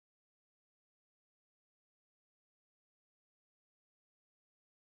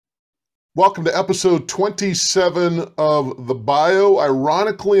Welcome to episode 27 of The Bio.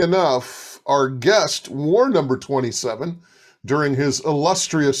 Ironically enough, our guest wore number 27 during his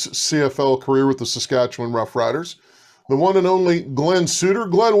illustrious CFL career with the Saskatchewan Roughriders. The one and only Glen Suitor.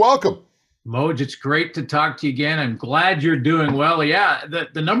 Glen, welcome. Moj, it's great to talk to you again. I'm glad you're doing well. Yeah,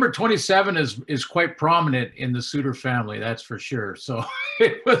 the number 27 is quite prominent in the Suitor family, that's for sure. So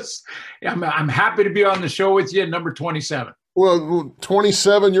I'm happy to be on the show with you, number 27. Well,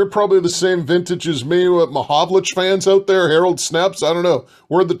 27, you're probably the same vintage as me. What, Mahovlich fans out there, Harold Snaps? I don't know.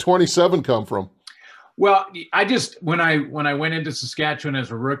 Where'd the 27 come from? Well, when I went into Saskatchewan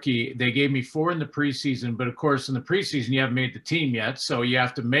as a rookie, they gave me 4 in the preseason, but of course in the preseason you haven't made the team yet, so you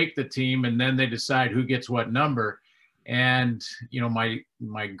have to make the team and then they decide who gets what number. And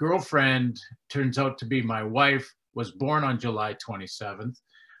my girlfriend, turns out to be my wife, was born on July 27th.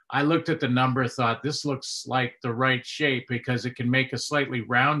 I looked at the number, thought this looks like the right shape because it can make a slightly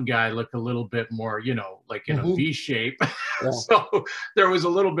round guy look a little bit more, like in a V shape. Yeah. So there was a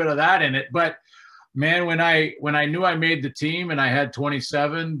little bit of that in it, but man, when I knew I made the team and I had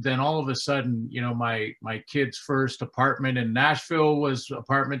 27, then all of a sudden, my kid's first apartment in Nashville was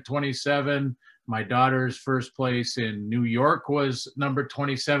apartment 27. My daughter's first place in New York was number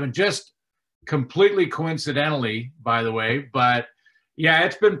 27, just completely coincidentally, by the way. But yeah,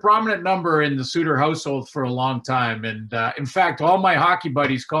 it's been a prominent number in the Suitor household for a long time. And in fact, all my hockey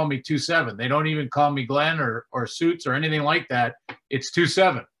buddies call me 2-7. They don't even call me Glenn or Suits or anything like that. It's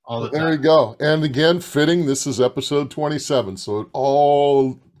 2-7. All the time. There you go. And again, fitting, this is episode 27, so it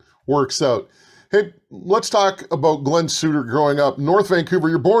all works out. Hey, let's talk about Glen Suitor growing up. North Vancouver,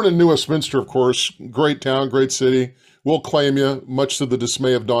 you're born in New Westminster, of course. Great town, great city. We'll claim you, much to the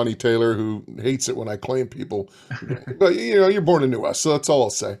dismay of Donnie Taylor, who hates it when I claim people. But, you're born in New West, so that's all I'll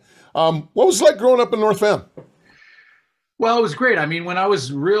say. What was it like growing up in North Van? Well, it was great. I mean, when I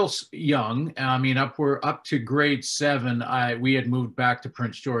was real young, up to grade 7, we had moved back to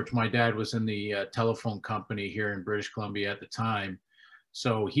Prince George. My dad was in the telephone company here in British Columbia at the time.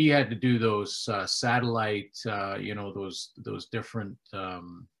 So he had to do those satellite, those different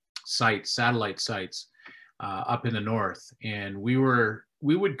satellite sites up in the north. And we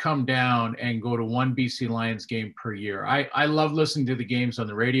would come down and go to one BC Lions game per year. I love listening to the games on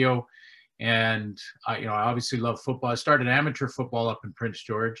the radio. And I obviously love football. I started amateur football up in Prince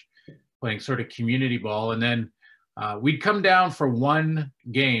George, playing sort of community ball. And then we'd come down for one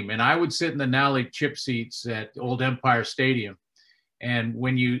game, and I would sit in the Nally chip seats at Old Empire Stadium. And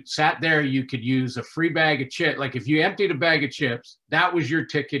when you sat there, you could use a free bag of chips. Like if you emptied a bag of chips, that was your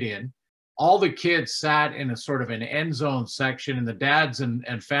ticket in. All the kids sat in a sort of an end zone section, and the dads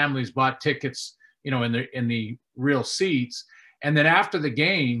and families bought tickets, in the real seats. And then after the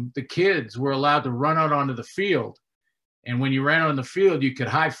game, the kids were allowed to run out onto the field. And when you ran on the field, you could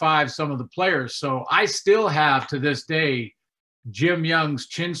high five some of the players. So I still have to this day Jim Young's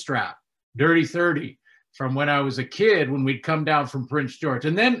chin strap, Dirty 30, from when I was a kid when we'd come down from Prince George.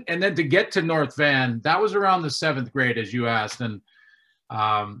 And then to get to North Van, that was around the 7th grade, as you asked. And,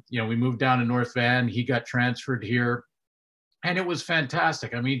 we moved down to North Van. He got transferred here. And it was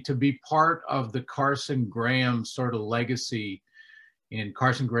fantastic. I mean, to be part of the Carson Graham sort of legacy in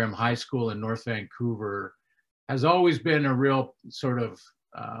Carson Graham High School in North Vancouver has always been a real sort of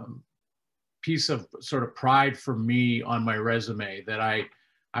piece of sort of pride for me on my resume, that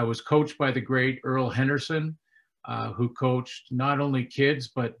I was coached by the great Earl Henderson, who coached not only kids,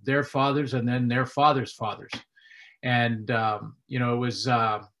 but their fathers and then their fathers' fathers. And,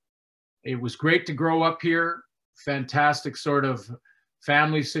 it was great to grow up here, fantastic sort of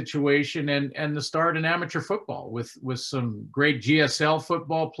family situation, and the start in amateur football with some great GSL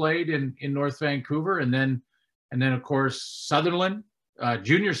football played in North Vancouver, and then of course Sutherland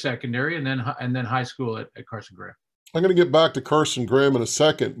junior secondary, and then high school at Carson Graham. I'm going to get back to Carson Graham in a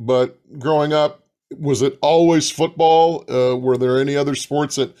second, but growing up, was it always football? Were there any other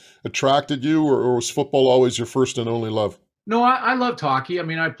sports that attracted you, or was football always your first and only love? No, I loved hockey. I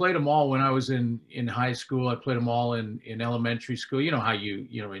mean, I played them all when I was in high school. I played them all in elementary school. You know how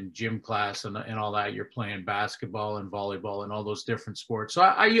in gym class and all that, you're playing basketball and volleyball and all those different sports. So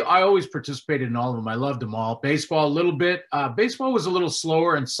I always participated in all of them. I loved them all. Baseball, a little bit. Baseball was a little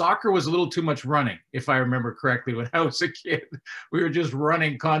slower, and soccer was a little too much running, if I remember correctly, when I was a kid. We were just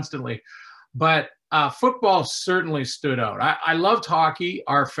running constantly. But football certainly stood out. I loved hockey.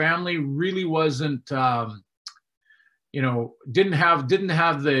 Our family really wasn't didn't have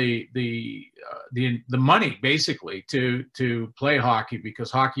the money basically to play hockey, because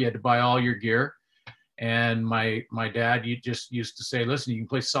hockey had to buy all your gear. And my dad, you just used to say, listen, you can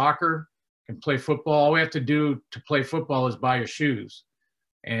play soccer, you can play football. All we have to do to play football is buy your shoes.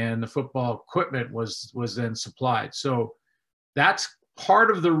 and the football equipment was then supplied. So that's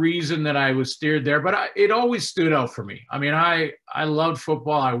part of the reason that I was steered there, but it always stood out for me. I mean, I loved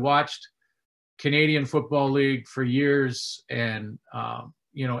football. I watched Canadian Football League for years, and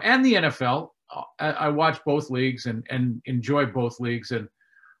and the NFL. I watched both leagues and enjoyed both leagues. And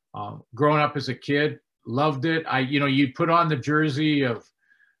growing up as a kid, loved it. You put on the jersey of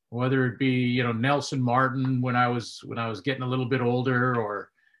whether it be Nelson Martin when I was getting a little bit older, or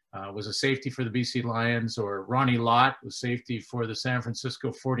was a safety for the BC Lions, or Ronnie Lott was safety for the San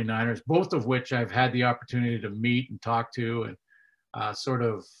Francisco 49ers, both of which I've had the opportunity to meet and talk to, and sort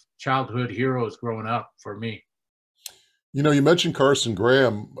of childhood heroes growing up for me. You mentioned Carson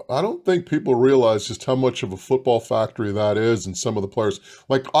Graham. I don't think people realize just how much of a football factory that is, and some of the players.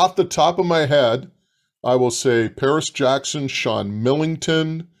 Like, off the top of my head, I will say Paris Jackson, Sean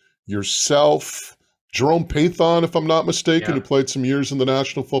Millington, yourself, Jerome Pathon, if I'm not mistaken, who played some years in the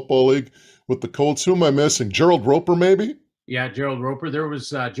National Football League with the Colts. Who am I missing? Gerald Roper, maybe? Yeah, Gerald Roper. There was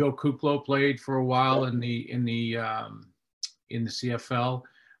Joe Kuplo played for a while in the CFL.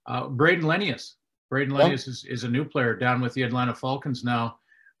 Braden Lenius. Braden Lenius is a new player down with the Atlanta Falcons now,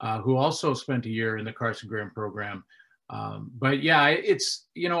 who also spent a year in the Carson Graham program. But yeah, it's,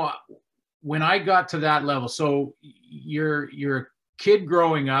 when I got to that level, so you're a kid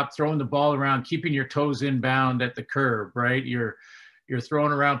growing up, throwing the ball around, keeping your toes inbound at the curb, right? You're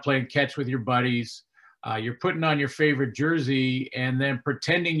throwing around, playing catch with your buddies. You're putting on your favorite jersey and then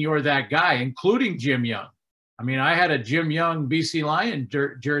pretending you're that guy, including Jim Young. I mean, I had a Jim Young BC Lion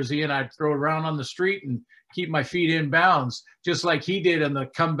jersey, and I'd throw it around on the street and keep my feet in bounds, just like he did in the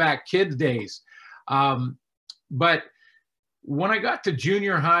comeback kids days. But when I got to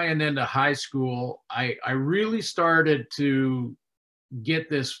junior high and then to high school, I really started to get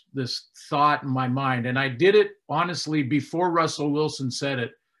this thought in my mind. And I did it, honestly, before Russell Wilson said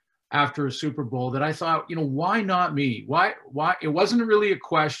it after a Super Bowl, that I thought, why not me? Why? It wasn't really a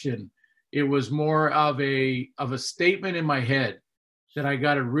question. It was more of a statement in my head that I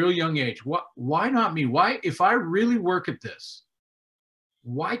got at a real young age. Why not me? Why, if I really work at this,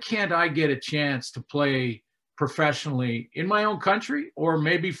 why can't I get a chance to play professionally in my own country, or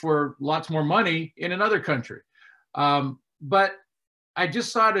maybe for lots more money in another country? But I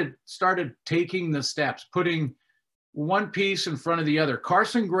just started taking the steps, putting one piece in front of the other.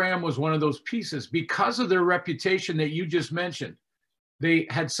 Carson Graham was one of those pieces because of their reputation that you just mentioned. They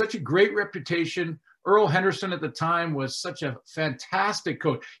had such a great reputation. Earl Henderson at the time was such a fantastic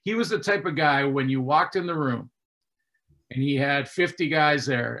coach. He was the type of guy, when you walked in the room and he had 50 guys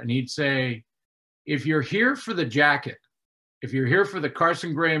there, and he'd say, if you're here for the jacket, if you're here for the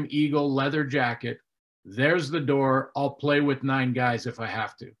Carson Graham Eagle leather jacket, there's the door. I'll play with 9 guys if I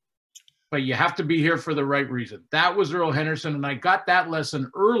have to. But you have to be here for the right reason. That was Earl Henderson, and I got that lesson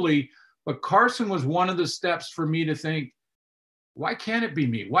early. But Carson was one of the steps for me to think, why can't it be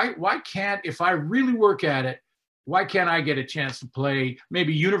me? Why can't, if I really work at it, why can't I get a chance to play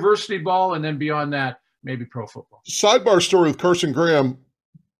maybe university ball, and then beyond that, maybe pro football? Sidebar story with Carson Graham.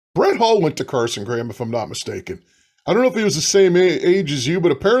 Brett Hall went to Carson Graham, if I'm not mistaken. I don't know if he was the same age as you,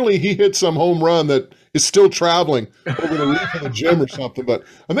 but apparently he hit some home run that is still traveling over the roof of the gym or something. But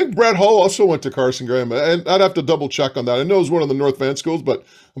I think Brett Hall also went to Carson Graham, and I'd have to double check on that. I know it was one of the North Van schools, but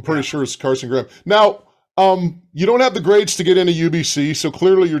I'm pretty sure it's Carson Graham. Now, you don't have the grades to get into UBC, so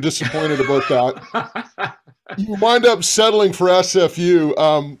clearly you're disappointed about that. You wind up settling for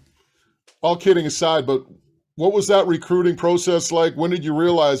SFU. All kidding aside, but what was that recruiting process like? When did you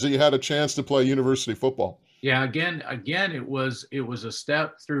realize that you had a chance to play university football? Yeah, again, it was a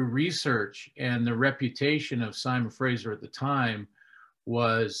step through research, and the reputation of Simon Fraser at the time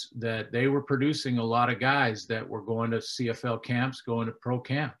was that they were producing a lot of guys that were going to CFL camps, going to pro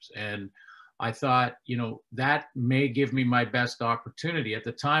camps. And I thought, that may give me my best opportunity. At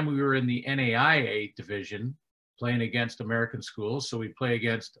the time, we were in the NAIA division playing against American schools. So we play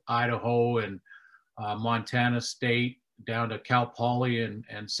against Idaho and Montana State, down to Cal Poly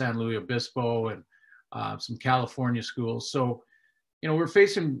and San Luis Obispo, and some California schools. So, we're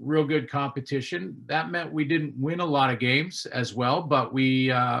facing real good competition. That meant we didn't win a lot of games as well, but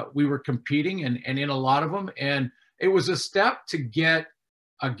we were competing and in a lot of them. And it was a step to get,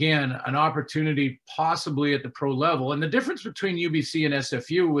 again, an opportunity possibly at the pro level. And the difference between UBC and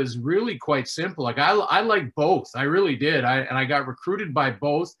SFU was really quite simple. Like I liked both. I really did. I got recruited by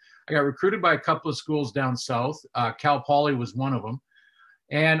both. I got recruited by a couple of schools down south. Cal Poly was one of them.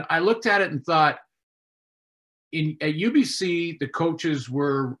 And I looked at it and thought, at UBC, the coaches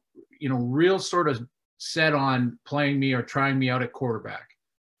were, real sort of set on playing me or trying me out at quarterback.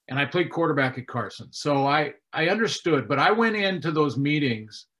 and I played quarterback at Carson. So I understood, but I went into those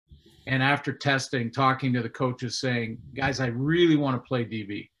meetings and after testing, talking to the coaches saying, guys, I really want to play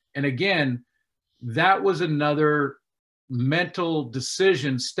DB. And again, that was another mental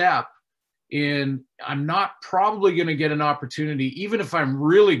decision step in I'm not probably going to get an opportunity, even if I'm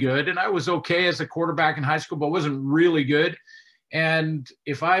really good. And I was okay as a quarterback in high school, but wasn't really good. And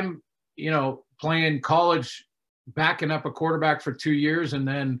if I'm, playing college, backing up a quarterback for 2 years and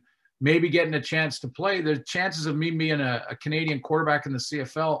then maybe getting a chance to play, the chances of me being a Canadian quarterback in the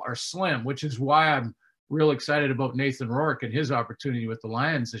CFL are slim, which is why I'm real excited about Nathan Rourke and his opportunity with the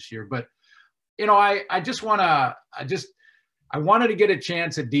Lions this year. But, I wanted to get a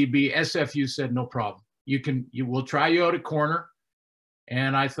chance at DB. SFU said, no problem. We'll try you out at corner.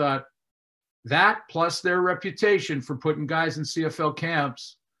 And I thought that plus their reputation for putting guys in CFL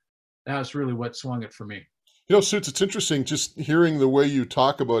camps, that's really what swung it for me. Suits, it's interesting just hearing the way you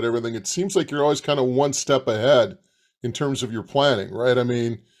talk about everything. It seems like you're always kind of one step ahead in terms of your planning, right? I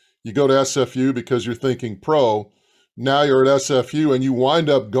mean, you go to SFU because you're thinking pro. Now you're at SFU and you wind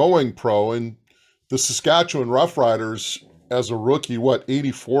up going pro. And the Saskatchewan Roughriders as a rookie,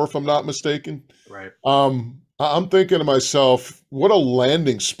 84 if I'm not mistaken? Right. I'm thinking to myself, what a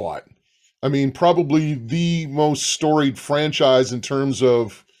landing spot. I mean, probably the most storied franchise in terms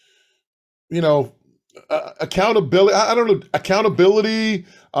of, accountability. I don't know, accountability,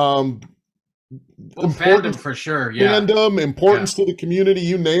 fandom for sure. Yeah. Fandom, importance to the community,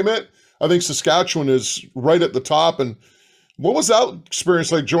 you name it. I think Saskatchewan is right at the top. And what was that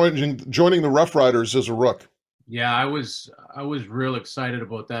experience like joining the Roughriders as a rook? Yeah, I was real excited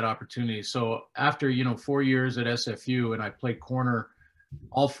about that opportunity. So after, 4 years at SFU and I played corner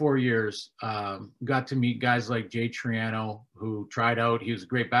all 4 years, got to meet guys like Jay Triano, who tried out. He was a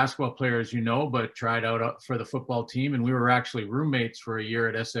great basketball player, as you know, but tried out for the football team. And we were actually roommates for a year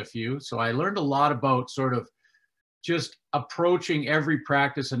at SFU. So I learned a lot about sort of just approaching every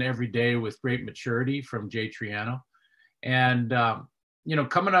practice and every day with great maturity from Jay Triano. And,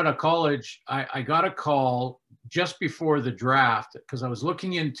 coming out of college, I got a call just before the draft because I was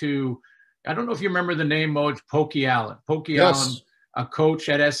looking into, I don't know if you remember the name, Moj, Pokey Allen. Allen, a coach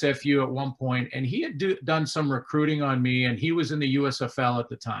at SFU at one point, and he had done some recruiting on me, and he was in the USFL at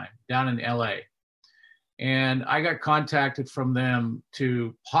the time down in LA. And I got contacted from them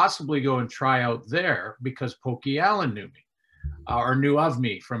to possibly go and try out there because Pokey Allen knew me or knew of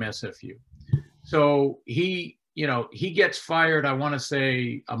me from SFU. So he gets fired, I want to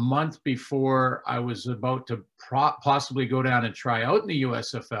say a month before I was about to possibly go down and try out in the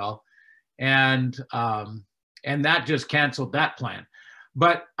USFL. And that just canceled that plan.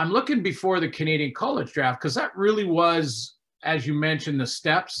 But I'm looking before the Canadian college draft because that really was, as you mentioned, the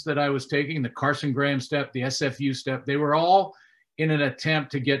steps that I was taking, the Carson Graham step, the SFU step, they were all in an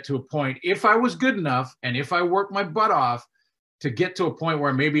attempt to get to a point, if I was good enough and if I worked my butt off, to get to a point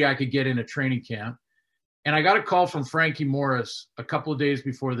where maybe I could get in a training camp. And I got a call from Frankie Morris a couple of days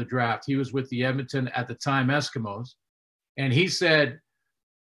before the draft. He was with the Edmonton, at the time, Eskimos. And he said,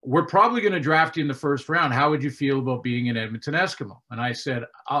 we're probably going to draft you in the first round. How would you feel about being an Edmonton Eskimo? And I said,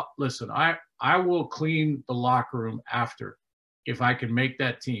 listen, I will clean the locker room after if I can make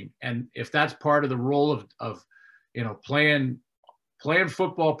that team. And if that's part of the role of playing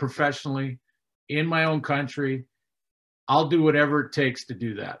football professionally in my own country, I'll do whatever it takes to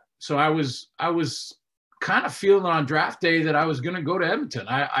do that. So I was kind of feeling on draft day that I was going to go to Edmonton.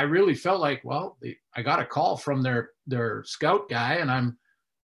 I really felt like, well, I got a call from their scout guy, and I'm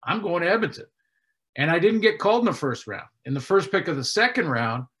going to Edmonton. And I didn't get called in the first round. In the first pick of the second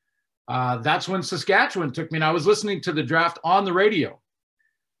round, that's when Saskatchewan took me. And I was listening to the draft on the radio.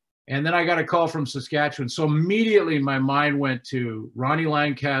 And then I got a call from Saskatchewan. So immediately my mind went to Ronnie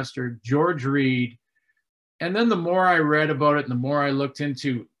Lancaster, George Reed. And then the more I read about it and the more I looked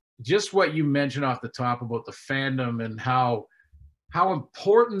into just what you mentioned off the top about the fandom and how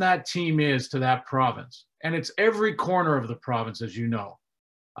important that team is to that province. And it's every corner of the province, as you know.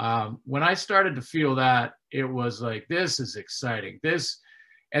 When I started to feel that, it was like, this is exciting.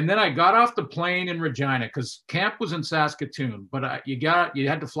 And then I got off the plane in Regina because camp was in Saskatoon, but you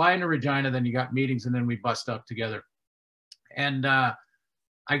had to fly into Regina, then you got meetings, and then we bust up together. And I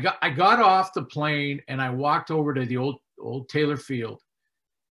got off the plane and I walked over to the old Taylor Field,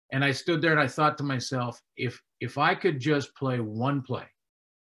 and I stood there and I thought to myself, if I could just play one play,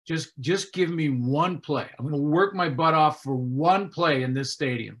 just give me one play. I'm going to work my butt off for one play in this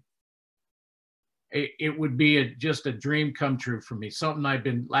stadium. It would be just a dream come true for me. Something I've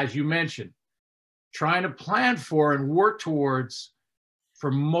been, as you mentioned, trying to plan for and work towards for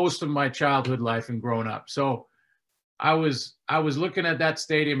most of my childhood life and growing up. So I was looking at that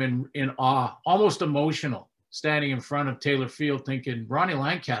stadium in awe, almost emotional, standing in front of Taylor Field thinking, Ronnie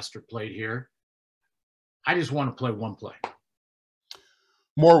Lancaster played here. I just want to play one play.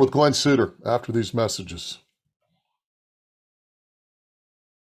 More with Glen Suitor after these messages.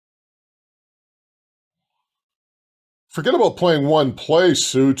 Forget about playing one play,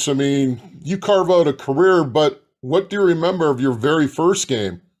 Suits. I mean, you carve out a career, but what do you remember of your very first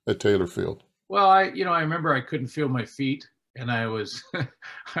game at Taylor Field? Well, I remember I couldn't feel my feet, and I was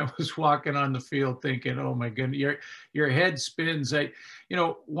I was walking on the field thinking, oh my goodness, your head spins.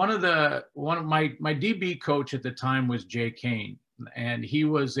 One of my DB coach at the time was Jay Kane, and he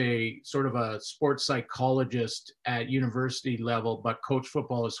was a sort of a sports psychologist at university level, but coached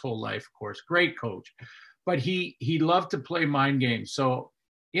football his whole life, of course. Great coach. But he loved to play mind games. So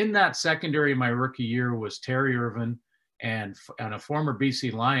in that secondary, my rookie year was Terry Irvin and a former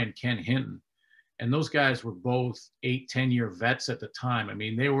BC Lion, Ken Hinton. And those guys were both 8-10-year vets at the time. I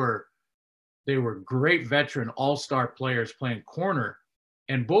mean, they were great veteran all-star players playing corner.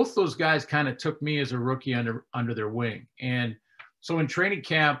 And both those guys kind of took me as a rookie under their wing. And so in training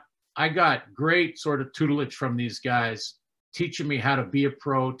camp, I got great sort of tutelage from these guys, teaching me how to be a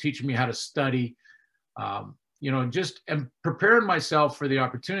pro, teaching me how to study. And preparing myself for the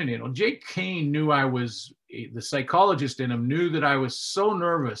opportunity. Jay Kane knew I was, the psychologist in him knew that I was so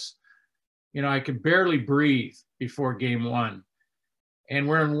nervous. I could barely breathe before game one. And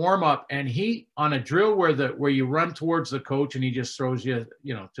we're in warm up, and he, on a drill where you run towards the coach and he just throws you,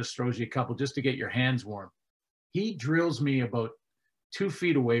 a couple just to get your hands warm. He drills me about 2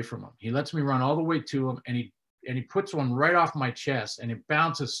 feet away from him. He lets me run all the way to him, and he puts one right off my chest, and it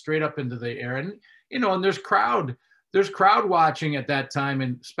bounces straight up into the air. And and there's crowd watching at that time,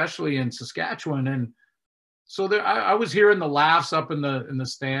 and especially in Saskatchewan. And so I was hearing the laughs up in the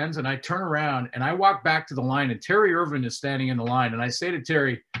stands, and I turn around and I walk back to the line, and Terry Irvin is standing in the line. And I say to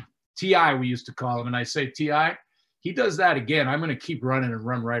Terry, T.I. we used to call him, and I say, T.I., he does that again, I'm going to keep running and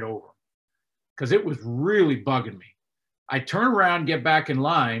run right over him, because it was really bugging me. I turn around, get back in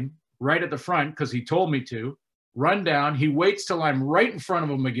line right at the front because he told me to. Run down. He waits till I'm right in front of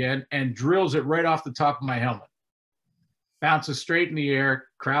him again and drills it right off the top of my helmet. Bounces straight in the air.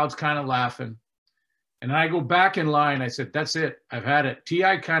 Crowd's kind of laughing. And I go back in line. I said, that's it. I've had it.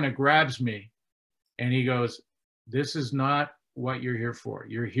 T.I. kind of grabs me and he goes, this is not what you're here for.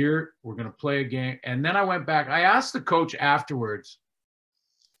 You're here. We're going to play a game. And then I went back. I asked the coach afterwards,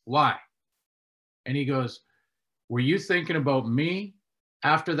 why? And he goes, were you thinking about me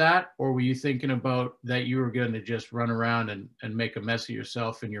after that, or were you thinking about that you were going to just run around and make a mess of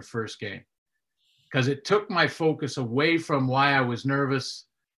yourself in your first game? Because it took my focus away from why I was nervous,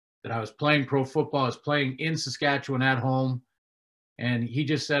 that I was playing pro football, I was playing in Saskatchewan at home. And he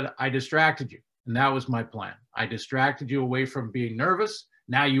just said, I distracted you. And that was my plan. I distracted you away from being nervous.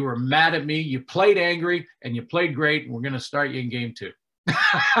 Now you were mad at me. You played angry and you played great. And we're going to start you in game 2.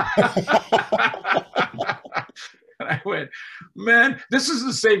 And I went, man, this is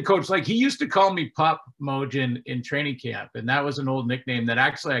the same coach. Like, he used to call me Pup, Moj, in training camp. And that was an old nickname that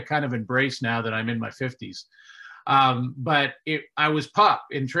actually I kind of embrace now that I'm in my 50s. But I was Pup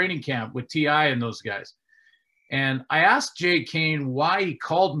in training camp with T.I. and those guys. And I asked Jay Kane why he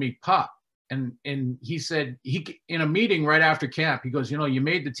called me Pup. And he said, in a meeting right after camp, he goes, you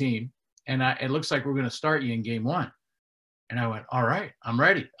made the team, and it looks like we're going to start you in game 1. And I went, all right, I'm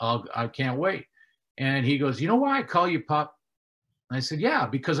ready. I can't wait. And he goes, you know why I call you Pup? And I said, yeah,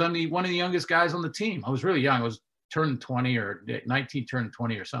 because I'm one of the youngest guys on the team. I was really young. I was turning 20 or 19, turning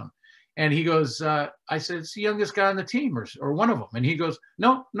 20 or something. And he goes, I said, it's the youngest guy on the team or one of them. And he goes,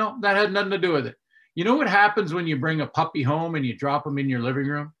 no, that had nothing to do with it. You know what happens when you bring a puppy home and you drop him in your living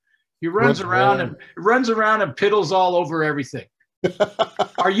room? He runs around and piddles all over everything.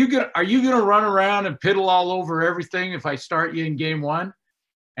 Are you gonna run around and piddle all over everything if I start you in game 1?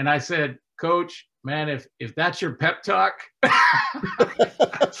 And I said, Coach, man, if that's your pep talk, I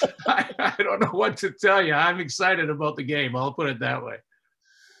don't know what to tell you. I'm excited about the game. I'll put it that way.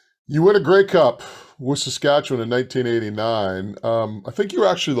 You win a Greycup with Saskatchewan in 1989. I think you were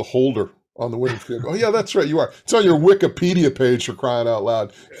actually the holder on the winning field. Oh, yeah, that's right. You are. It's on your Wikipedia page, for crying out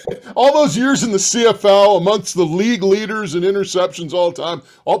loud. All those years in the CFL, amongst the league leaders and interceptions all the time,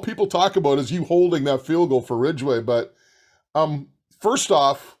 all people talk about is you holding that field goal for Ridgeway. But first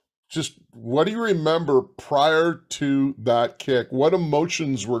off, just what do you remember prior to that kick? What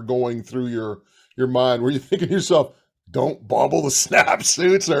emotions were going through your mind? Were you thinking to yourself, don't bobble the snap,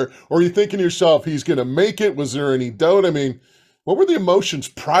 Suits? Or were you thinking to yourself, he's going to make it? Was there any doubt? I mean, what were the emotions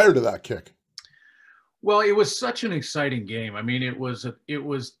prior to that kick? Well, it was such an exciting game. I mean, it was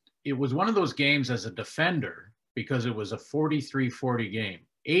one of those games as a defender because it was a 43-40 game.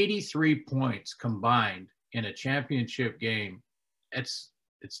 83 points combined in a championship game. It's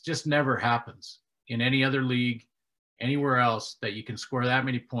just never happens in any other league, anywhere else, that you can score that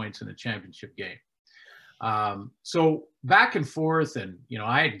many points in a championship game. So back and forth, and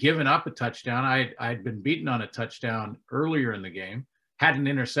I had given up a touchdown. I'd been beaten on a touchdown earlier in the game, had an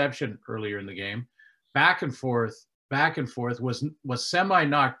interception earlier in the game. Back and forth, was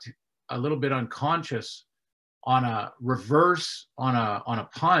semi-knocked a little bit unconscious on a reverse on a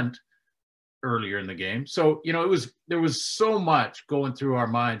punt earlier in the game. So there was so much going through our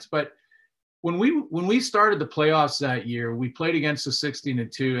minds. But when we started the playoffs that year, we played against the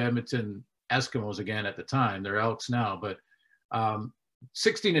 16-2 Edmonton Eskimos again at the time. They're Elks now, but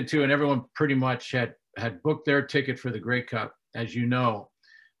 16-2, and everyone pretty much had booked their ticket for the Grey Cup, as you know.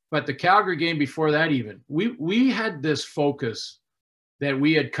 But the Calgary game before that, even we had this focus that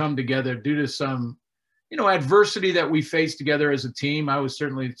we had come together due to some adversity that we faced together as a team. I was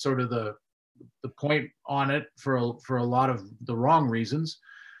certainly sort of the point on it for a lot of the wrong reasons,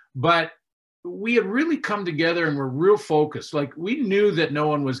 but we had really come together and were real focused. Like, we knew that no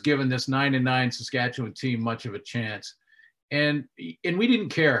one was giving this 9-9 Saskatchewan team much of a chance. And we didn't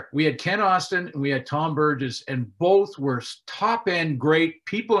care. We had Ken Austin and we had Tom Burgess, and both were top end great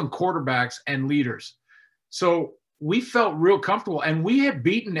people and quarterbacks and leaders. So we felt real comfortable, and we had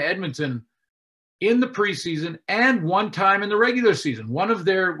beaten Edmonton in the preseason and one time in the regular season. When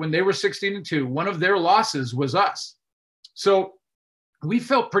they were 16-2, one of their losses was us. So we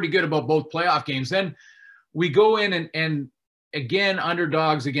felt pretty good about both playoff games. Then we go in and again,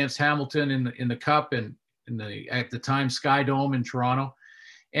 underdogs against Hamilton in the Cup and at the time Sky Dome in Toronto.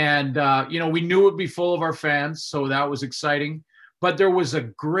 And, we knew it would be full of our fans, so that was exciting. But there was a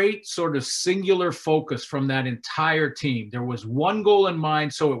great sort of singular focus from that entire team. There was one goal in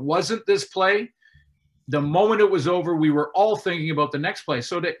mind, so it wasn't this play. The moment it was over, we were all thinking about the next play.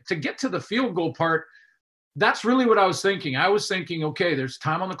 So to get to the field goal part, that's really what I was thinking. I was thinking, okay, there's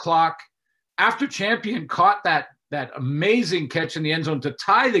time on the clock. After Champion caught that amazing catch in the end zone to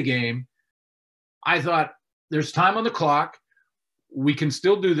tie the game, I thought, there's time on the clock. We can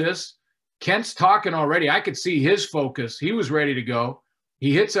still do this. Kent's talking already. I could see his focus. He was ready to go.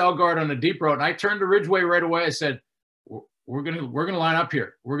 He hits Elgard on a deep route, and I turned to Ridgway right away. I said, we're gonna line up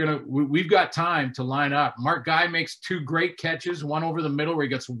here. We've got time to line up. Mark Guy makes two great catches, one over the middle where he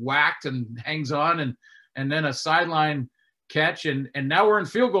gets whacked and hangs on, and then a sideline catch, and now we're in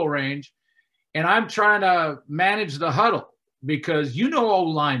field goal range. And I'm trying to manage the huddle because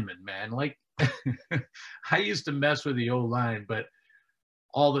O-linemen, man. Like, I used to mess with the O-line, but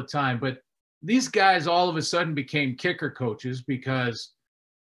all the time. But these guys all of a sudden became kicker coaches because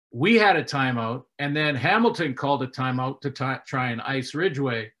we had a timeout, and then Hamilton called a timeout to try and ice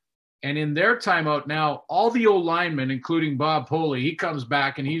Ridgway. And in their timeout now, all the O-linemen, including Bob Poley, he comes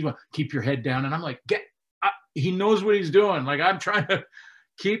back and he's like, keep your head down. And I'm like, he knows what he's doing. Like, I'm trying to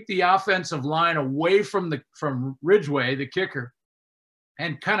keep the offensive line away from Ridgway, the kicker,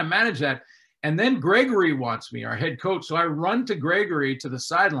 and kind of manage that. And then Gregory wants me, our head coach. So I run to Gregory to the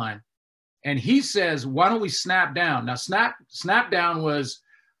sideline, and he says, why don't we snap down? Now, snap down was,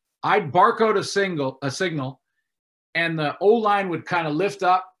 I'd bark out a signal, and the O-line would kind of lift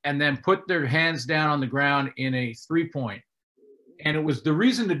up and then put their hands down on the ground in a 3-point. And it was, the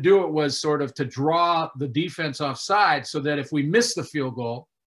reason to do it was sort of to draw the defense offside so that if we miss the field goal,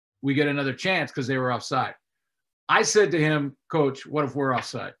 we get another chance because they were offside. I said to him, Coach, what if we're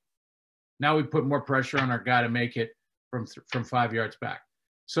offside? Now we put more pressure on our guy to make it from 5 yards back.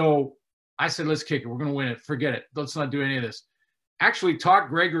 So I said, let's kick it. We're going to win it. Forget it. Let's not do any of this. Actually talked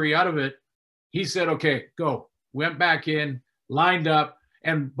Gregory out of it. He said, okay, go. Went back in, lined up.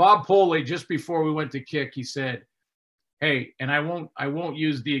 And Bob Poley, just before we went to kick, he said, hey, and I won't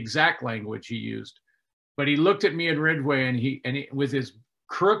use the exact language he used, but he looked at me and Ridgway, and he with his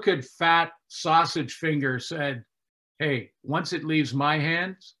crooked, fat sausage finger said, hey, once it leaves my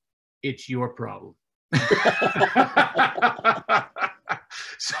hands, it's your problem.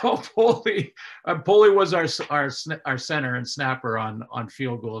 So Poley was our center and snapper on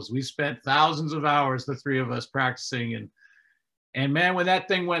field goals. We spent thousands of hours, the three of us, practicing, and man, when that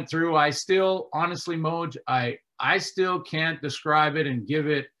thing went through, I still, honestly, Moj, I still can't describe it and give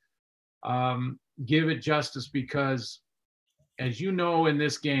it justice, because, as you know, in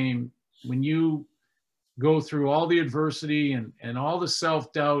this game, when you go through all the adversity and all the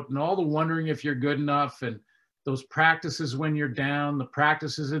self-doubt and all the wondering if you're good enough, and those practices when you're down, the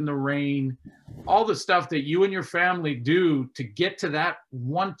practices in the rain, all the stuff that you and your family do to get to that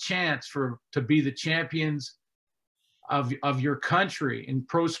one chance to be the champions of your country in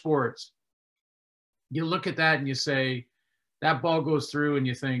pro sports, you look at that and you say, that ball goes through and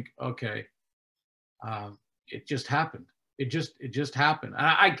you think, okay, it just happened. It just happened.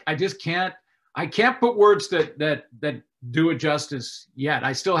 I just can't put words that do it justice yet.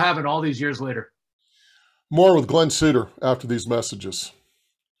 I still haven't all these years later. More with Glen Suitor after these messages.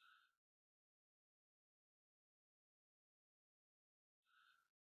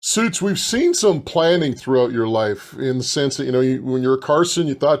 Suits, we've seen some planning throughout your life in the sense that, when you're a Carson,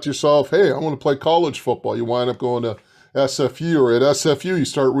 you thought to yourself, hey, I want to play college football. You wind up going to SFU, or at SFU, you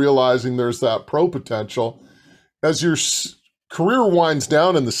start realizing there's that pro potential. As your career winds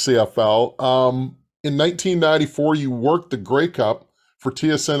down in the CFL, in 1994, you worked the Grey Cup for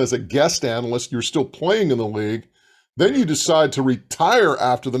TSN as a guest analyst. You're still playing in the league. Then you decide to retire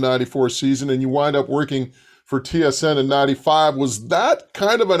after the 94 season, and you wind up working for TSN in 95. Was that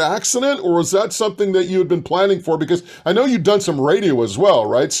kind of an accident, or was that something that you had been planning for? Because I know you'd done some radio as well,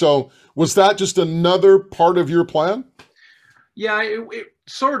 right? So was that just another part of your plan? Yeah, it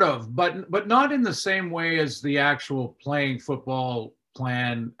sort of, but not in the same way as the actual playing football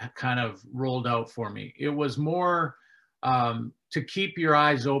plan kind of rolled out for me. It was more to keep your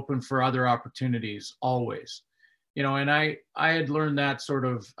eyes open for other opportunities always. And I had learned that sort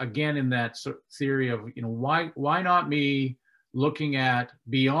of, again, in that theory of, why not me, looking at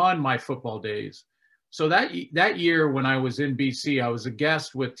beyond my football days. So that year when I was in BC, I was a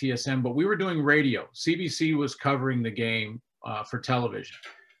guest with TSN, but we were doing radio. CBC was covering the game for television.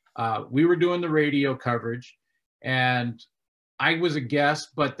 We were doing the radio coverage, and I was a guest.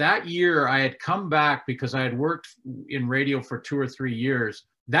 But that year I had come back because I had worked in radio for 2 or 3 years.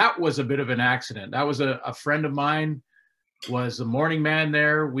 That was a bit of an accident. That was a friend of mine, was the morning man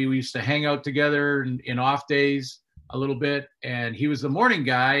there. We used to hang out together in off days a little bit, and he was the morning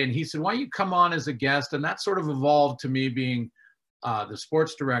guy, and he said, why don't you come on as a guest? And that sort of evolved to me being the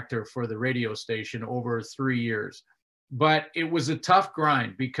sports director for the radio station over 3 years. But it was a tough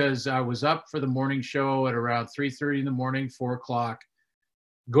grind because I was up for the morning show at around 3:30 in the morning, 4 o'clock,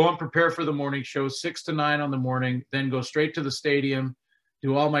 go and prepare for the morning show, 6 to 9 on the morning, then go straight to the stadium,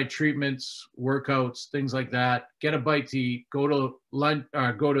 do all my treatments, workouts, things like that, get a bite to eat, go to lunch,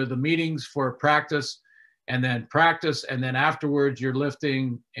 go to the meetings for practice, and then afterwards you're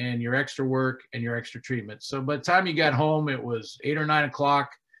lifting and your extra work and your extra treatment. So by the time you got home, it was 8 or 9 o'clock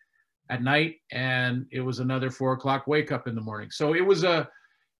at night, and it was another 4 o'clock wake up in the morning. So it was a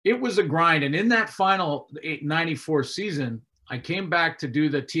grind. And in that final 94 season, I came back to do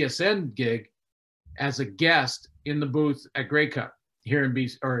the TSN gig as a guest in the booth at greycup here in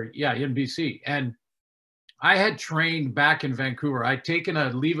BC. And I had trained back in Vancouver. I'd taken a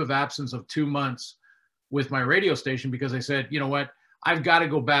leave of absence of 2 months with my radio station because I said, you know what, I've got to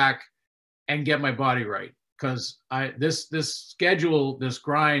go back and get my body right, because this schedule, this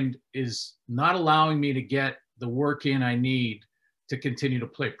grind is not allowing me to get the work in I need to continue to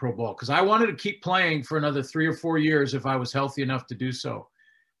play pro ball, because I wanted to keep playing for another 3 or 4 years if I was healthy enough to do so.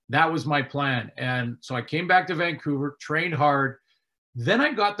 That was my plan. And so I came back to Vancouver, trained hard. Then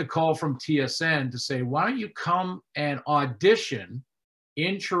I got the call from TSN to say, why don't you come and audition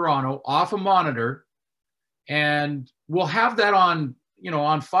in Toronto off a monitor, and we'll have that on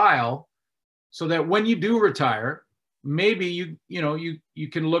file, so that when you do retire, maybe you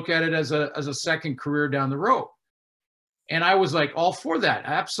can look at it as a second career down the road. And I was like, all for that.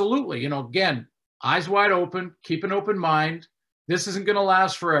 Absolutely. Again, eyes wide open, keep an open mind. This isn't going to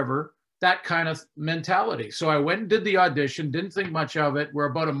last forever. That kind of mentality. So I went and did the audition, didn't think much of it. We're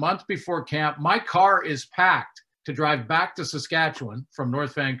about a month before camp. My car is packed to drive back to Saskatchewan from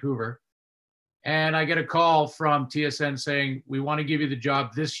North Vancouver. And I get a call from TSN saying, we want to give you the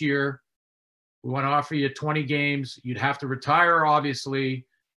job this year. We want to offer you 20 games. You'd have to retire, obviously.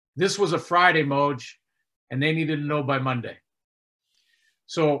 This was a Friday, Moj, and they needed to know by Monday.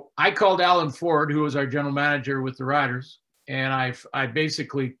 So I called Alan Ford, who was our general manager with the Riders, and I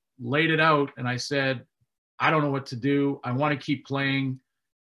basically laid it out, and I said, I don't know what to do. I want to keep playing.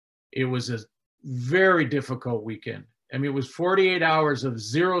 It was a very difficult weekend. I mean, it was 48 hours of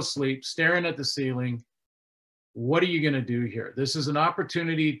zero sleep, staring at the ceiling. What are you going to do here? This is an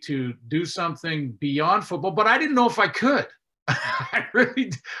opportunity to do something beyond football, but I didn't know if I could. I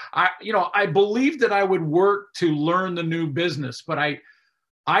believed that I would work to learn the new business, but I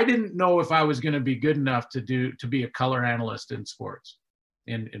didn't know if I was going to be good enough to be a color analyst in sports,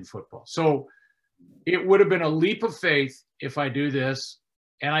 in football. So it would have been a leap of faith if I do this.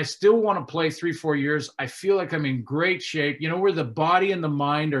 And I still want to play 3-4 years. I feel like I'm in great shape, where the body and the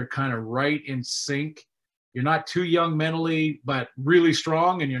mind are kind of right in sync. You're not too young mentally, but really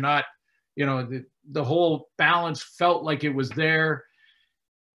strong. And you're not, the whole balance felt like it was there.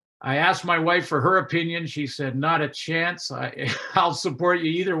 I asked my wife for her opinion. She said, not a chance. I'll support you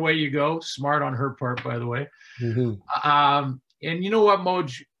either way you go. Smart on her part, by the way. And you know what,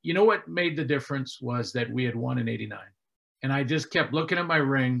 Moj? You know what made the difference was that we had won in '89. And I just kept looking at my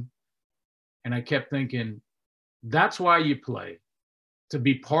ring and I kept thinking, that's why you play, to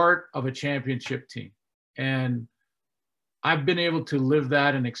be part of a championship team. And I've been able to live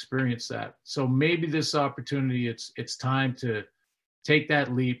that and experience that. So maybe this opportunity, it's time to take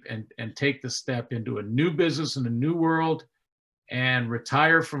that leap and take the step into a new business and a new world and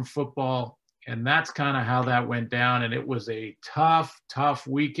retire from football. And that's kind of how that went down. And it was a tough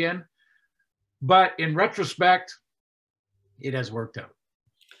weekend. But in retrospect, it has worked out.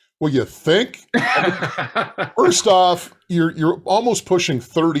 Well, you think? First off, you're almost pushing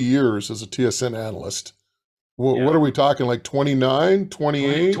 30 years as a TSN analyst. What are we talking, like 29,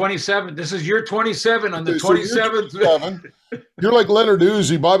 28? 27. This is year 27 on the 27th. So you're like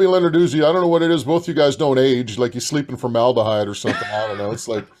Leonarduzzi, Bobby Leonarduzzi. I don't know what it is. Both you guys don't age. Like you sleep in formaldehyde or something. I don't know. It's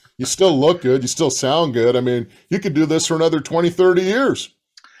like you still look good. You still sound good. I mean, you could do this for another 20, 30 years.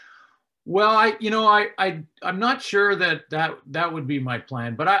 Well, I'm not sure that would be my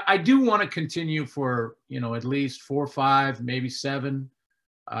plan, but I do want to continue for, at least 4 or 5, maybe 7.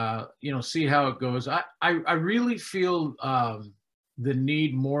 See how it goes. I really feel the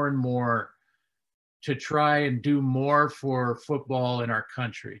need more and more to try and do more for football in our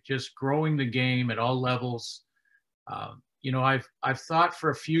country, just growing the game at all levels. I've thought for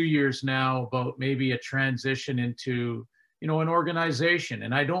a few years now about maybe a transition into, an organization,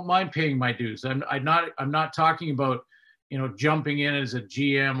 and I don't mind paying my dues. I'm not talking about, jumping in as a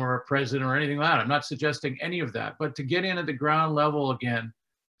GM or a president or anything like that. I'm not suggesting any of that, but to get in at the ground level again,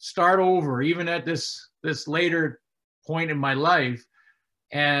 start over, even at this later point in my life,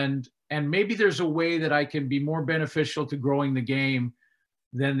 and maybe there's a way that I can be more beneficial to growing the game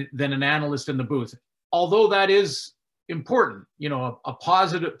than an analyst in the booth. Although that is important, a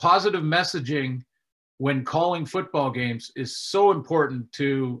positive messaging when calling football games is so important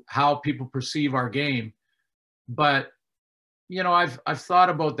to how people perceive our game. But I've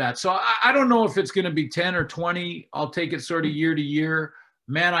thought about that. So I don't know if it's going to be 10 or 20. I'll take it sort of year to year.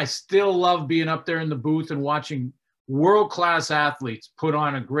 Man, I still love being up there in the booth and watching world-class athletes put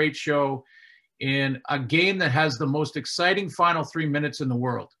on a great show in a game that has the most exciting final 3 minutes in the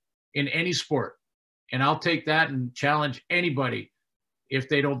world in any sport. And I'll take that and challenge anybody if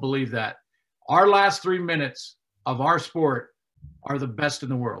they don't believe that. Our last 3 minutes of our sport are the best in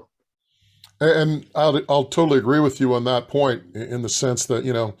the world. And I'll totally agree with you on that point, in the sense that,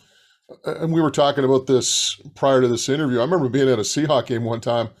 and we were talking about this prior to this interview. I remember being at a Seahawks game one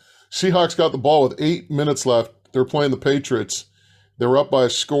time. Seahawks got the ball with 8 minutes left. They were playing the Patriots. They were up by a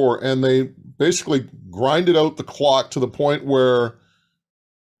score, and they basically grinded out the clock to the point where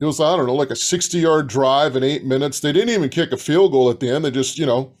it was, I don't know, like a 60-yard drive in 8 minutes. They didn't even kick a field goal at the end. They just,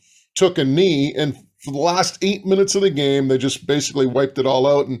 took a knee, and for the last 8 minutes of the game, they just basically wiped it all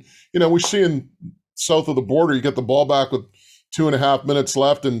out. And, we see in south of the border, you get the ball back with 2.5 minutes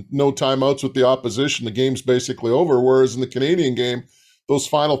left and no timeouts with the opposition. The game's basically over. Whereas in the Canadian game, those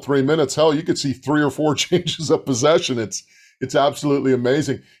final 3 minutes, hell, you could see 3 or 4 changes of possession. It's absolutely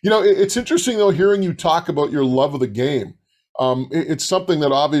amazing. It's interesting, though, hearing you talk about your love of the game. It's something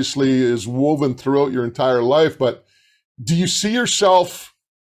that obviously is woven throughout your entire life, but do you see yourself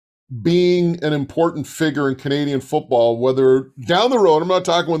being an important figure in Canadian football, whether down the road, I'm not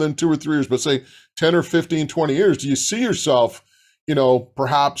talking within 2 or 3 years, but say 10 or 15, 20 years, do you see yourself,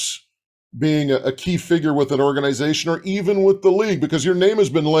 perhaps being a key figure with an organization or even with the league? Because your name has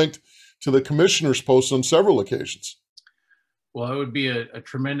been linked to the commissioner's post on several occasions. Well, it would be a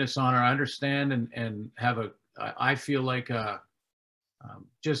tremendous honor. I understand and I feel like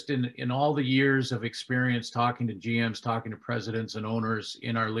just in all the years of experience talking to GMs, talking to presidents and owners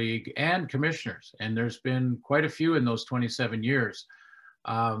in our league and commissioners, and there's been quite a few in those 27 years.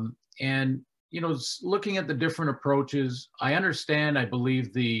 Looking at the different approaches, I understand, I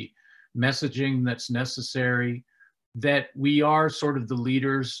believe the messaging that's necessary, that we are sort of the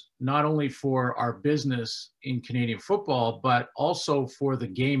leaders, not only for our business in Canadian football, but also for the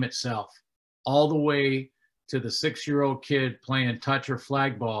game itself, all the way to the 6-year-old kid playing touch or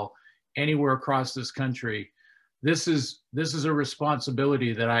flag ball anywhere across this country. This is a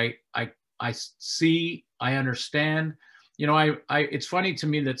responsibility that I see, I understand. It's funny to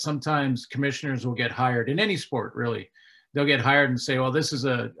me that sometimes commissioners will get hired in any sport, really. They'll get hired and say, well, this is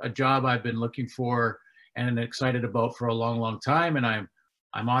a job I've been looking for and excited about for a long, long time. And I'm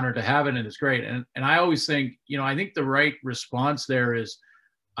honored to have it, and it's great. And I always think, I think the right response there is,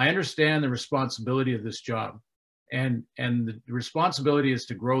 I understand the responsibility of this job. and the responsibility is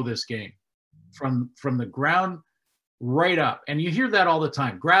to grow this game from the ground right up. And you hear that all the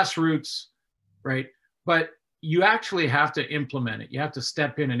time, grassroots, right? But you actually have to implement it. You have to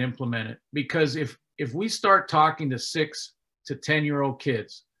step in and implement it, because if we start talking to 6 to 10-year-old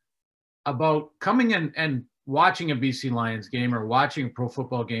kids about coming in and watching a BC Lions game or watching a pro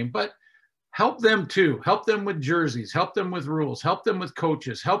football game, but help them too. Help them with jerseys, help them with rules, help them with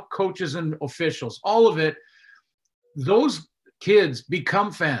coaches, help coaches and officials, all of it. Those kids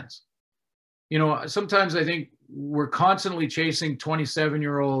become fans. You know, sometimes I think we're constantly chasing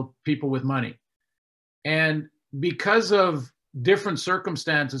 27-year-old people with money. And because of different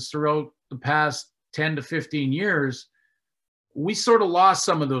circumstances throughout the past 10 to 15 years, we sort of lost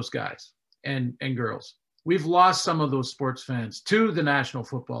some of those guys and girls. We've lost some of those sports fans to the National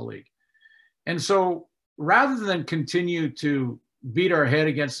Football League. And so rather than continue to beat our head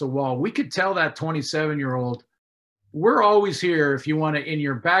against the wall, we could tell that 27-year-old, we're always here if you want to, in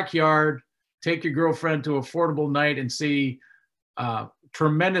your backyard, take your girlfriend to affordable night and see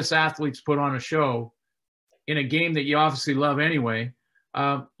tremendous athletes put on a show in a game that you obviously love anyway.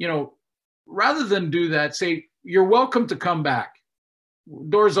 You know, rather than do that, say, you're welcome to come back.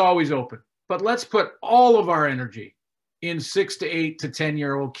 Doors always open. But let's put all of our energy in 6 to 8 to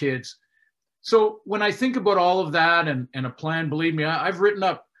 10-year-old kids. So when I think about all of that and a plan, believe me, I've written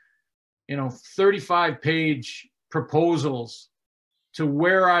up, 35-page proposals to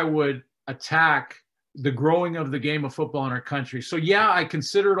where I would attack the growing of the game of football in our country. So yeah, I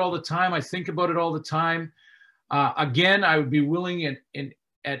consider it all the time. I think about it all the time. Again, I would be willing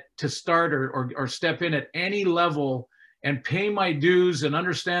to start or step in at any level and pay my dues and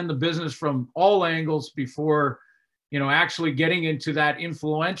understand the business from all angles before, actually getting into that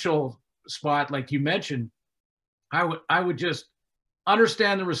influential spot, like you mentioned. I would just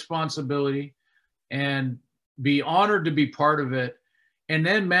understand the responsibility and be honored to be part of it. And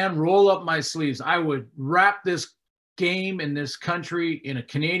then, man, roll up my sleeves. I would wrap this game in this country in a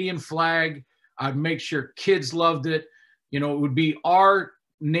Canadian flag. I'd make sure kids loved it. It would be our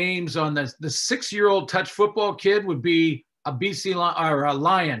names on the 6-year-old touch football kid would be a BC or a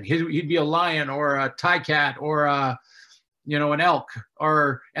lion. He'd be a lion or a tie-cat or an elk.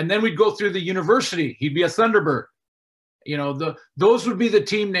 And then we'd go through the university. He'd be a Thunderbird. Those would be the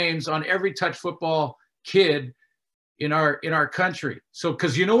team names on every touch football kid in our country. So,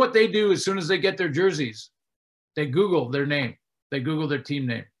 because you know what they do as soon as they get their jerseys, they Google their name, they Google their team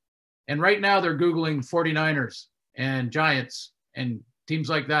name. And right now they're Googling 49ers and Giants and teams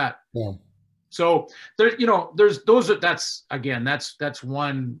like that. Yeah. So that's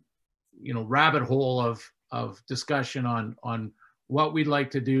one, rabbit hole of discussion on what we'd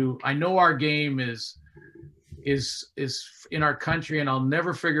like to do. I know our game is in our country, and I'll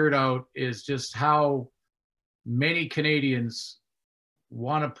never figure it out, is just how many Canadians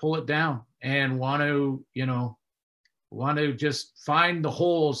want to pull it down and want to just find the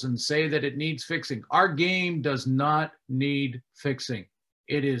holes and say that it needs fixing. Our game does not need fixing.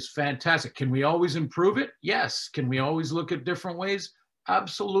 It is fantastic. Can we always improve it? Yes. Can we always look at different ways?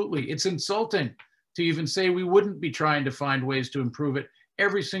 Absolutely. It's insulting to even say we wouldn't be trying to find ways to improve it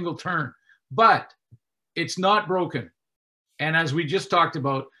every single turn, but it's not broken. And as we just talked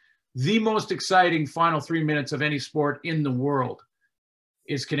about, the most exciting final 3 minutes of any sport in the world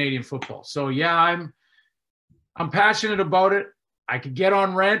is Canadian football. So yeah, I'm passionate about it. I could get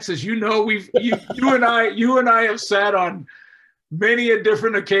on rants, as you know. You and I have sat on many a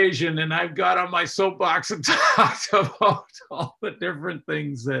different occasion, and I've got on my soapbox and talked about all the different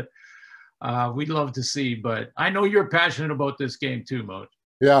things that we'd love to see. But I know you're passionate about this game too, Moj.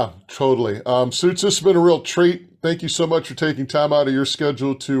 Yeah, totally. Suits, this has been a real treat. Thank you so much for taking time out of your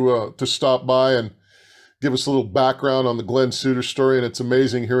schedule to stop by and give us a little background on the Glen Suitor story. And it's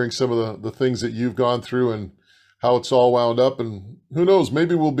amazing hearing some of the things that you've gone through and how it's all wound up. And who knows,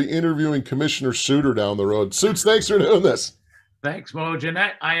 maybe we'll be interviewing Commissioner Suitor down the road. Suits, thanks for doing this. Thanks, Moj. And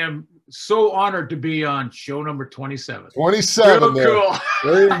I am so honored to be on show number 27. 27 Real cool.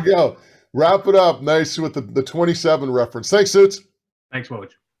 There you go. Wrap it up nice with the 27 reference. Thanks, Suits. Thanks,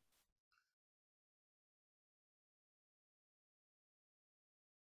 Moj.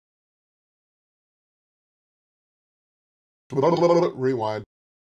 Rewind.